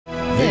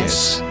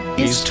This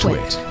is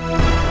TWiT.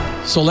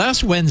 So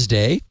last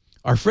Wednesday,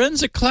 our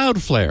friends at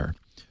CloudFlare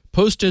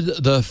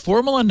posted the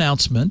formal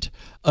announcement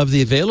of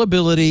the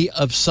availability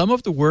of some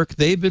of the work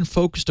they've been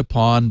focused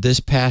upon this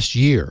past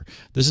year.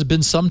 This has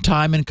been some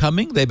time in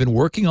coming. They've been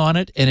working on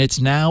it, and it's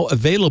now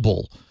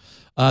available.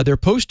 Their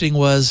posting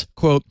was,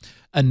 quote,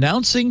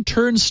 announcing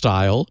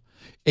Turnstile,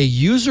 a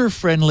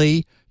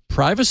user-friendly,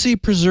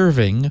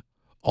 privacy-preserving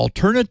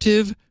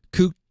alternative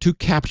to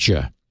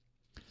CAPTCHA.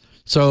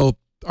 So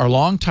our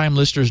longtime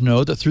listeners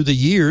know that through the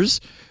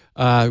years,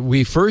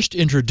 we first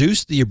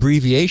introduced the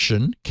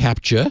abbreviation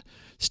CAPTCHA,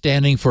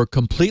 standing for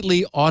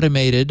Completely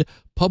Automated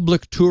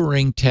Public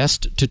Turing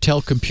Test to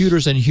Tell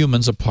Computers and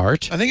Humans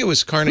Apart. I think it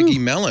was Carnegie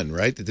Mellon,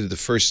 right, that did the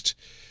first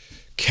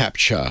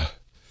CAPTCHA.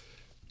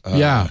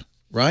 Yeah.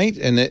 Right?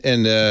 And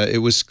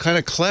it was kind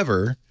of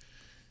clever.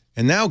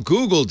 And now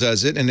Google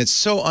does it, and it's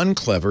so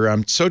unclever.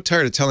 I'm so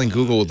tired of telling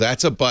Google,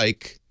 that's a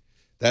bike.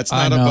 That's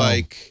not a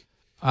bike.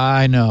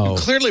 I know. And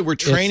clearly, we're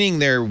training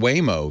their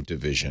Waymo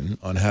division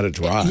on how to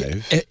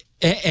drive.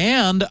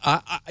 And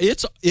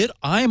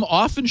I'm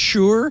often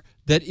sure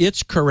that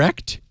it's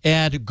correct.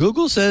 And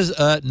Google says,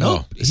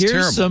 no,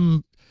 here's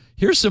some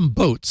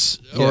boats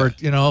or,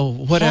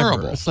 whatever.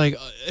 Horrible. It's like,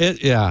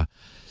 yeah.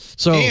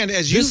 So, and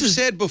as you've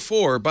said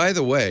before, by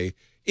the way,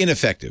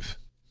 ineffective.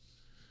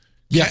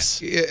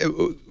 Yes.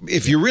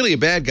 If you're really a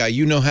bad guy,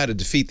 you know how to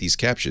defeat these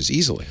CAPTCHAs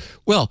easily.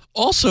 Well,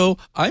 also,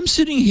 I'm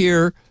sitting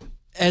here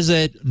as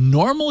a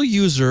normal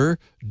user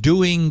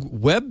doing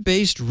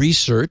web-based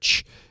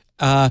research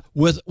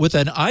with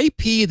an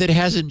IP that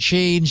hasn't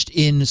changed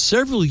in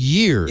several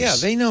years. Yeah,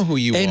 they know who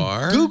you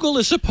are. Google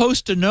is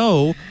supposed to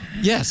know.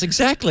 Yes,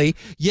 exactly.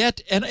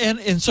 Yet,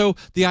 and so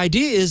the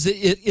idea is that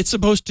it's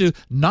supposed to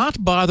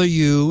not bother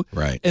you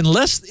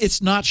unless it's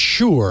not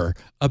sure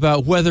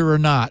about whether or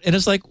not. And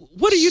it's like,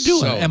 what are you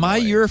doing? Am I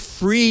your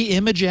free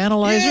image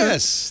analyzer?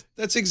 Yes,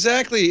 that's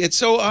exactly. It's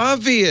so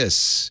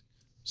obvious.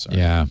 Sorry.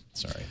 Yeah.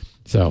 Sorry.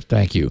 So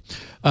thank you.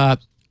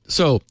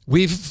 So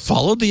we've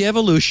followed the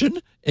evolution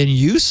and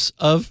use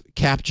of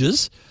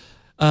CAPTCHAs.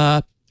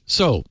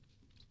 So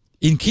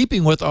in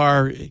keeping with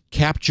our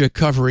CAPTCHA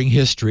covering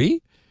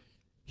history,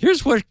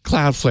 here's what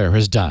CloudFlare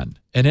has done.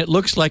 And it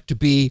looks like to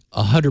be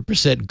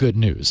 100% good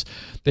news.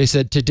 They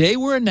said, today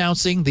we're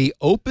announcing the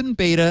open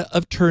beta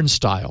of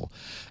Turnstile,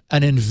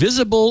 an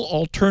invisible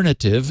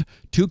alternative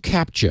to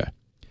CAPTCHA.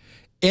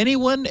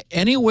 Anyone,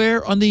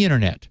 anywhere on the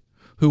internet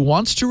who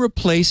wants to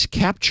replace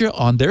CAPTCHA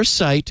on their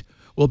site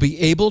will be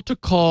able to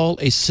call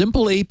a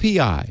simple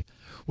API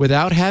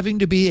without having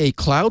to be a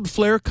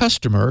CloudFlare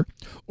customer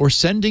or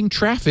sending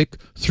traffic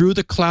through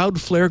the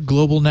CloudFlare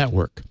global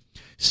network.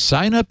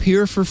 Sign up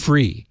here for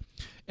free.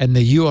 And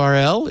the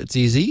URL, it's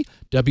easy,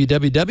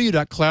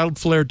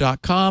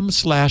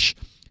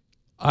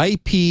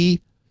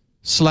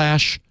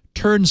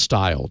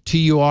 www.cloudflare.com/IP/turnstile,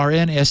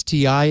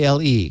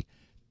 TURNSTILE.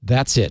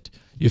 That's it.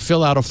 You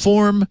fill out a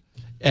form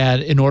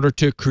and in order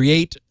to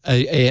create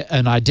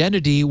an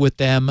identity with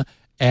them,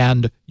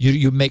 and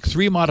you make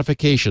 3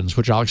 modifications,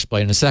 which I'll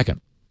explain in a second.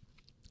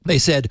 They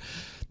said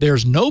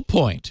there's no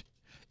point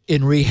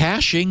in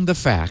rehashing the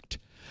fact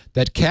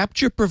that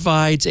CAPTCHA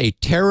provides a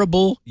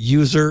terrible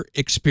user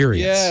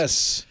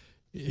experience.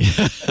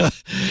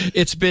 Yes.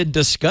 It's been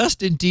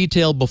discussed in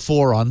detail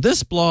before on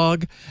this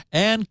blog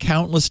and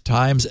countless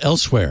times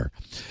elsewhere.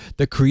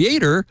 The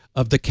creator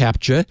of the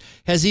CAPTCHA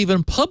has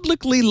even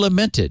publicly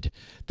lamented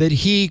that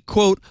he,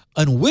 quote,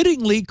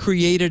 unwittingly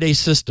created a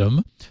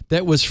system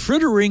that was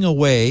frittering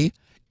away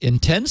in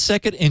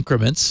 10-second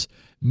increments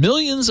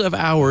millions of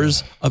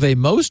hours of a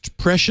most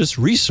precious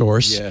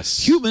resource,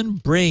 human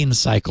brain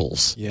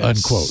cycles,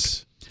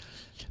 unquote.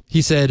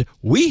 He said,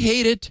 we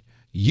hate it,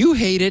 you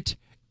hate it,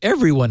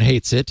 everyone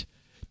hates it.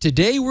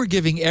 Today we're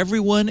giving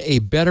everyone a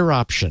better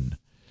option.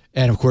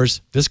 And, of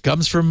course, this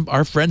comes from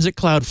our friends at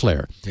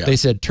CloudFlare. Yeah. They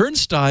said,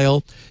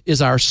 Turnstile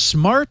is our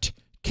smart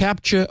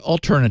CAPTCHA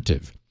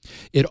alternative.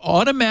 It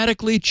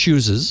automatically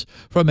chooses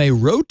from a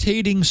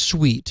rotating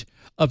suite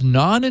of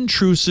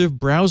non-intrusive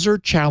browser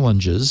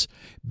challenges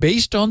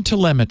based on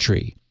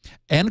telemetry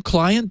and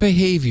client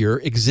behavior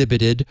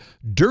exhibited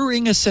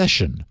during a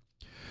session.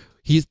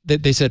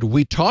 They said,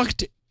 we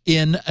talked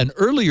in an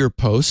earlier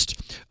post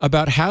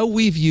about how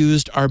we've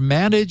used our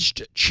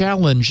managed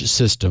challenge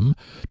system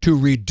to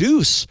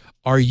reduce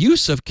our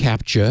use of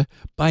CAPTCHA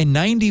by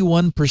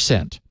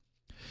 91%.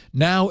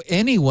 Now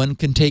anyone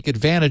can take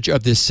advantage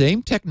of this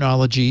same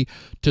technology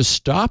to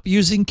stop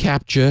using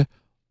CAPTCHA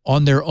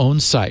on their own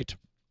site.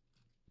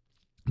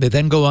 They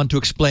then go on to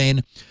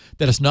explain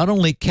that it's not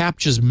only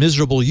CAPTCHA's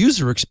miserable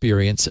user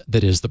experience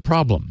that is the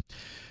problem.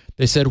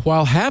 They said,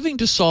 while having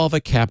to solve a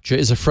CAPTCHA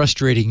is a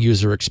frustrating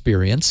user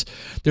experience,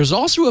 there's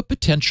also a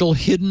potential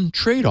hidden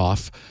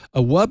trade-off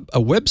a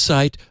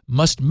website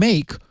must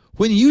make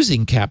when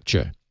using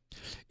CAPTCHA.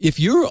 If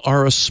you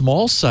are a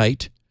small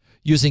site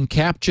using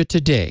CAPTCHA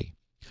today,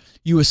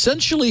 you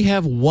essentially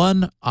have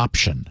one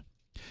option,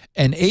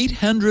 an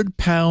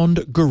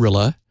 800-pound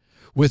gorilla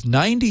with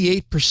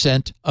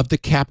 98% of the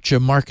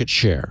CAPTCHA market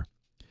share.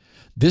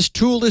 This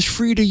tool is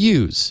free to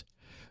use,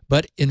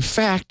 but in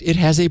fact, it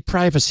has a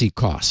privacy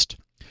cost.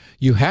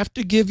 You have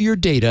to give your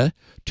data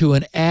to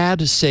an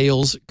ad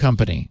sales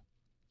company.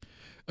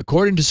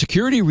 According to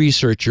security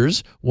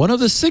researchers, one of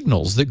the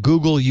signals that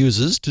Google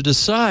uses to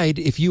decide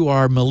if you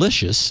are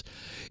malicious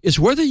is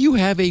whether you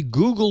have a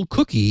Google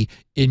cookie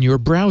in your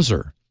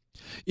browser.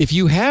 If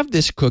you have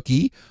this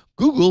cookie,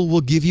 Google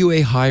will give you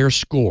a higher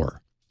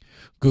score.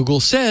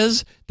 Google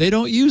says they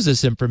don't use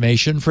this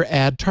information for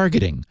ad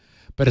targeting,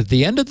 but at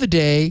the end of the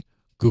day,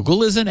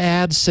 Google is an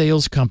ad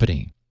sales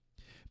company.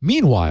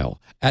 Meanwhile,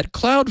 at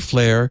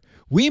CloudFlare,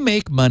 we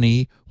make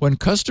money when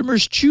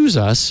customers choose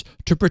us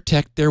to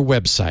protect their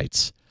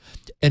websites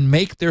and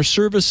make their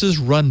services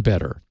run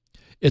better.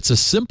 It's a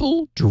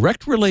simple,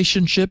 direct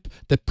relationship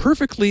that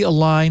perfectly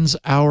aligns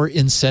our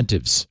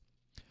incentives.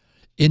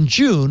 In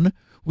June,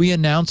 we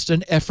announced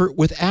an effort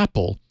with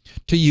Apple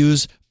to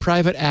use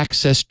private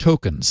access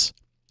tokens.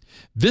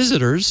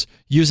 Visitors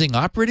using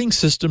operating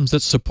systems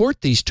that support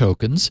these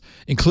tokens,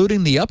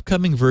 including the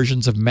upcoming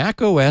versions of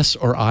macOS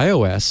or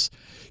iOS,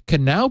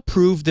 can now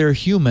prove they're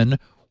human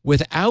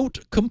without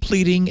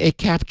completing a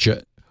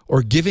CAPTCHA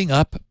or giving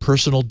up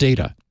personal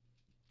data.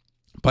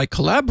 By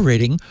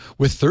collaborating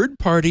with third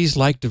parties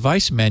like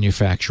device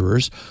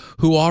manufacturers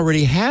who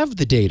already have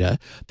the data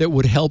that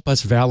would help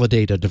us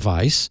validate a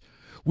device,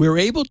 we're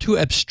able to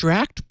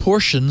abstract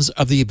portions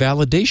of the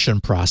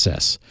validation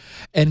process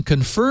and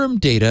confirm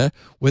data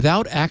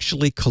without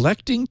actually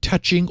collecting,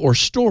 touching, or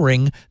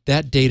storing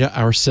that data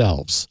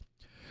ourselves.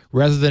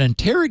 Rather than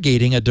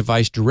interrogating a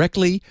device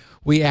directly,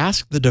 we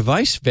ask the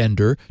device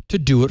vendor to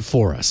do it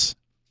for us.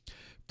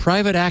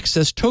 Private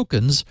access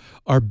tokens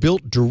are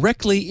built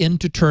directly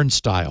into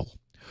Turnstile.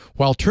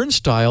 While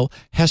Turnstile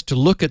has to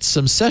look at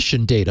some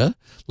session data,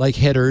 like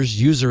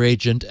headers, user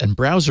agent, and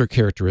browser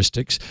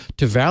characteristics,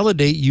 to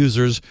validate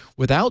users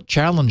without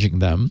challenging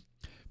them,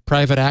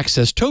 private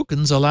access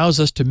tokens allows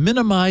us to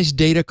minimize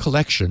data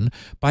collection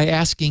by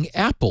asking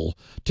Apple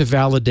to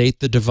validate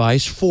the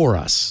device for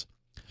us.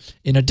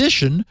 In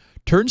addition,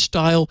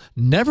 Turnstile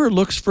never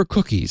looks for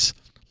cookies,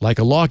 like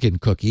a login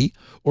cookie,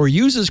 or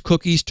uses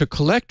cookies to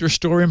collect or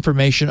store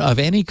information of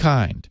any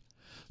kind.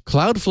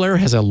 CloudFlare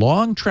has a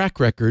long track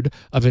record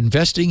of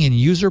investing in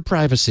user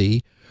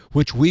privacy,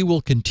 which we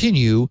will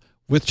continue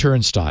with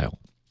Turnstile.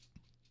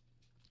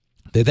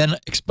 They then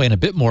explain a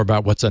bit more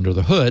about what's under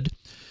the hood,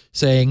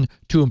 saying,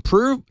 to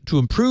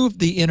improve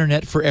the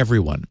internet for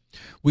everyone,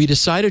 we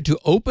decided to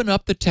open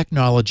up the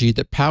technology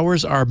that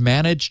powers our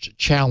managed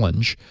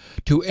challenge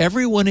to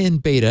everyone in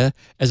beta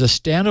as a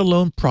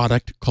standalone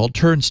product called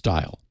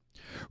Turnstile.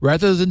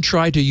 Rather than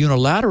try to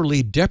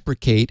unilaterally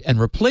deprecate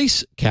and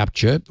replace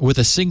CAPTCHA with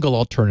a single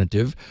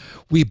alternative,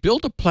 we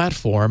built a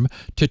platform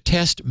to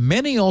test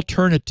many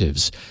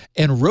alternatives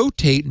and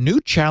rotate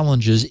new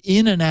challenges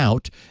in and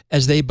out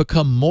as they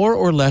become more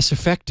or less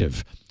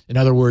effective. In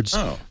other words,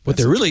 what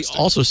they're really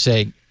also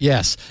saying,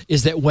 yes,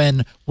 is that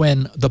when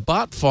the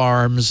bot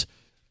farms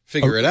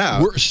figure it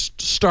out,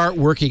 start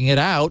working it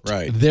out,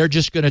 right, they're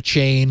just going to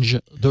change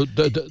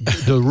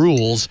the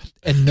rules,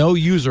 and no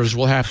users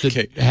will have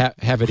to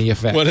have any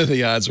effect. What are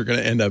the odds we're going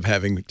to end up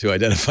having to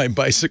identify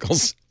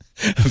bicycles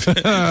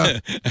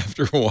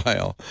after a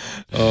while?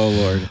 Oh,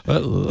 Lord.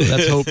 Well,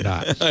 let's hope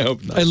not. I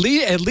hope not. At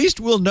least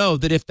we'll know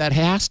that if that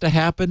has to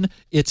happen,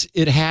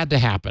 it had to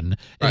happen.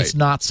 And it's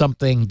not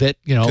something that,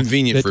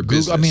 convenient for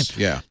business. I mean,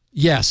 yeah.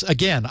 Yes.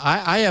 Again,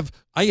 I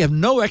have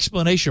no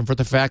explanation for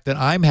the fact that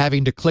I'm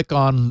having to click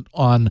on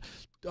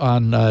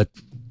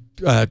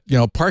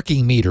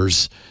parking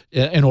meters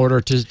in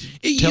order to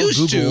tell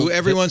Google.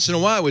 Every once in a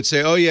while, it would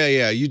say, "Oh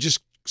yeah, you just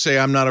say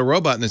I'm not a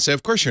robot," and then say,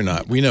 "Of course you're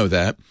not. We know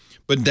that."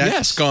 But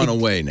that's gone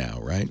away now,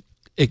 right?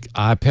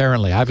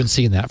 Apparently, I haven't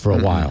seen that for a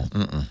while.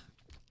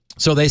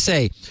 So they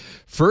say,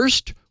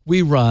 first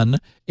we run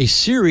a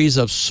series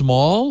of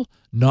small,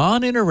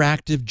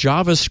 non-interactive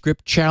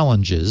JavaScript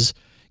challenges,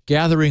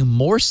 gathering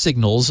more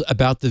signals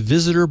about the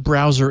visitor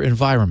browser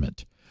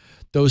environment.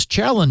 Those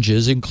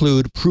challenges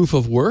include proof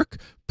of work,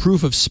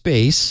 proof of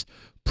space,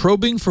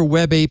 probing for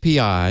web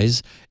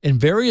APIs,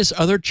 and various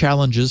other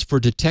challenges for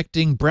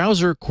detecting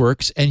browser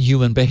quirks and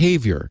human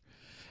behavior.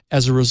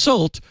 As a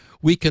result,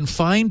 we can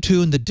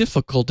fine-tune the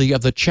difficulty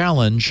of the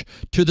challenge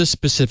to the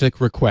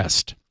specific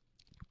request.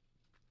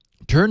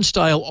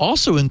 Turnstile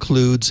also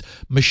includes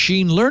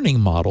machine learning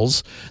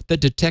models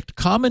that detect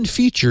common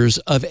features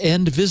of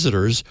end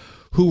visitors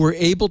who were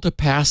able to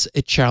pass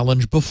a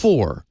challenge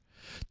before.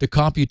 The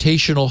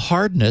computational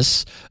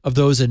hardness of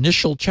those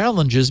initial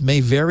challenges may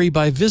vary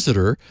by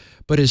visitor,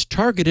 but is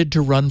targeted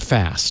to run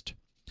fast.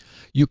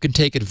 You can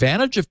take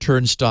advantage of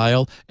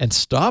Turnstile and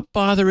stop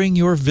bothering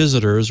your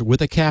visitors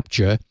with a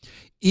CAPTCHA,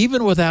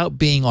 even without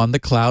being on the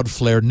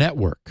CloudFlare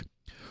network.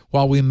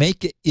 While we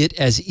make it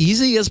as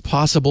easy as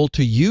possible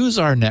to use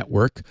our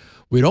network,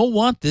 we don't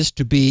want this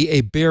to be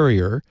a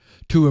barrier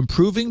to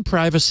improving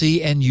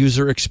privacy and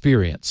user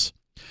experience.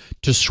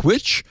 To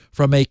switch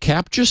from a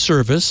CAPTCHA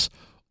service,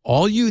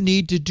 all you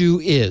need to do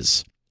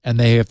is, and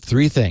they have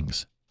three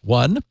things.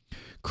 1,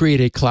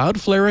 create a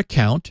CloudFlare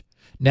account,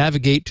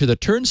 navigate to the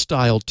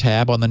Turnstile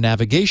tab on the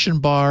navigation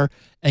bar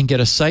and get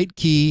a site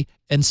key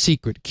and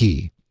secret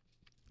key.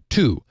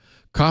 2.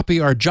 Copy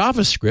our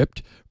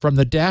JavaScript from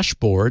the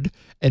dashboard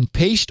and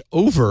paste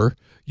over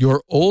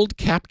your old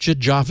CAPTCHA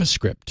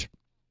JavaScript.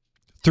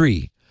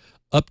 3.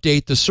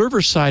 Update the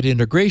server-side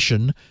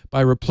integration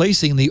by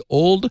replacing the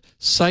old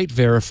site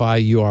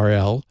verify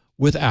URL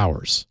with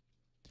ours.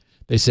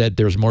 They said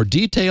there's more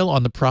detail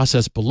on the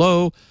process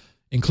below,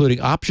 including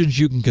options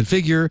you can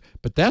configure,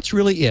 but that's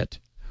really it.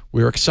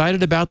 We're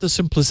excited about the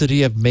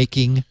simplicity of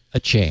making a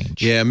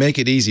change. Yeah, make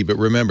it easy, but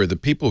remember, the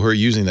people who are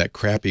using that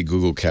crappy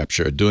Google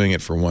CAPTCHA are doing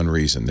it for one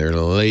reason. They're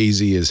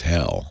lazy as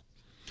hell.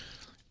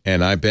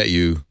 And I bet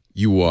you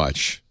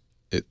watch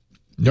it.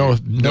 No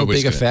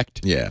big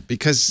effect. Yeah,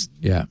 because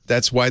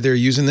that's why they're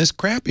using this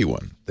crappy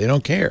one. They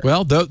don't care.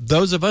 Well,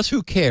 those of us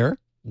who care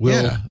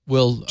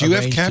will Do you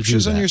have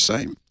CAPTCHAs on your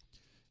site?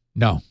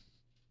 No.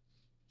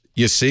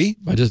 You see?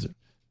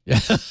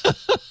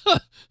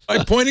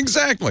 My point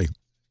exactly.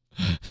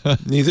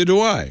 Neither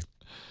do I.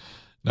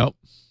 Nope.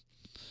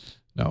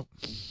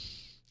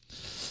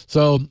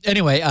 So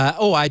anyway,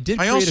 I did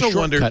create a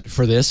shortcut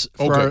for this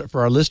for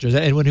our listeners.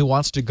 Anyone who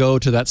wants to go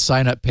to that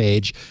sign up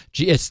page,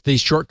 it's the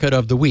shortcut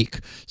of the week.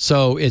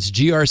 So it's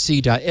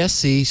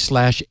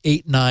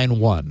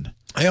grc.sc/891.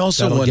 I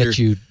also That'll wonder get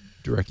you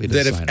directly to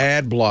that the if sign up.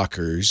 ad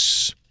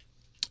blockers,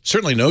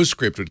 certainly no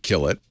script would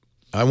kill it.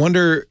 I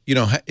wonder,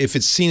 if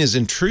it's seen as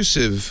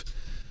intrusive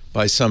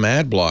by some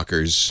ad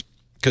blockers,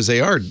 because they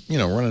are,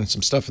 running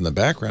some stuff in the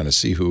background to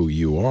see who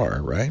you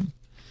are, right?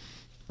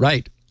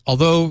 Right.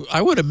 Although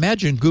I would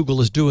imagine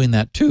Google is doing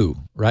that too,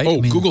 right?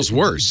 Oh, Google's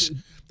worse.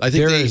 I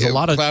think there's a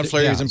lot of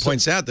CloudFlare even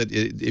points out that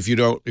if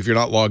you're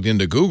not logged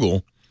into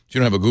Google, if you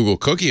don't have a Google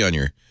cookie on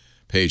your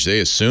page, they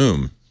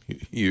assume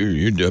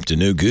you're up to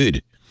no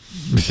good.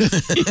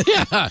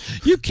 Yeah,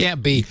 you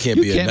can't be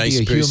a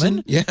nice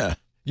person. Human. Yeah.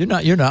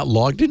 You're not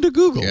logged into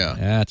Google. Yeah.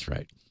 That's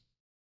right.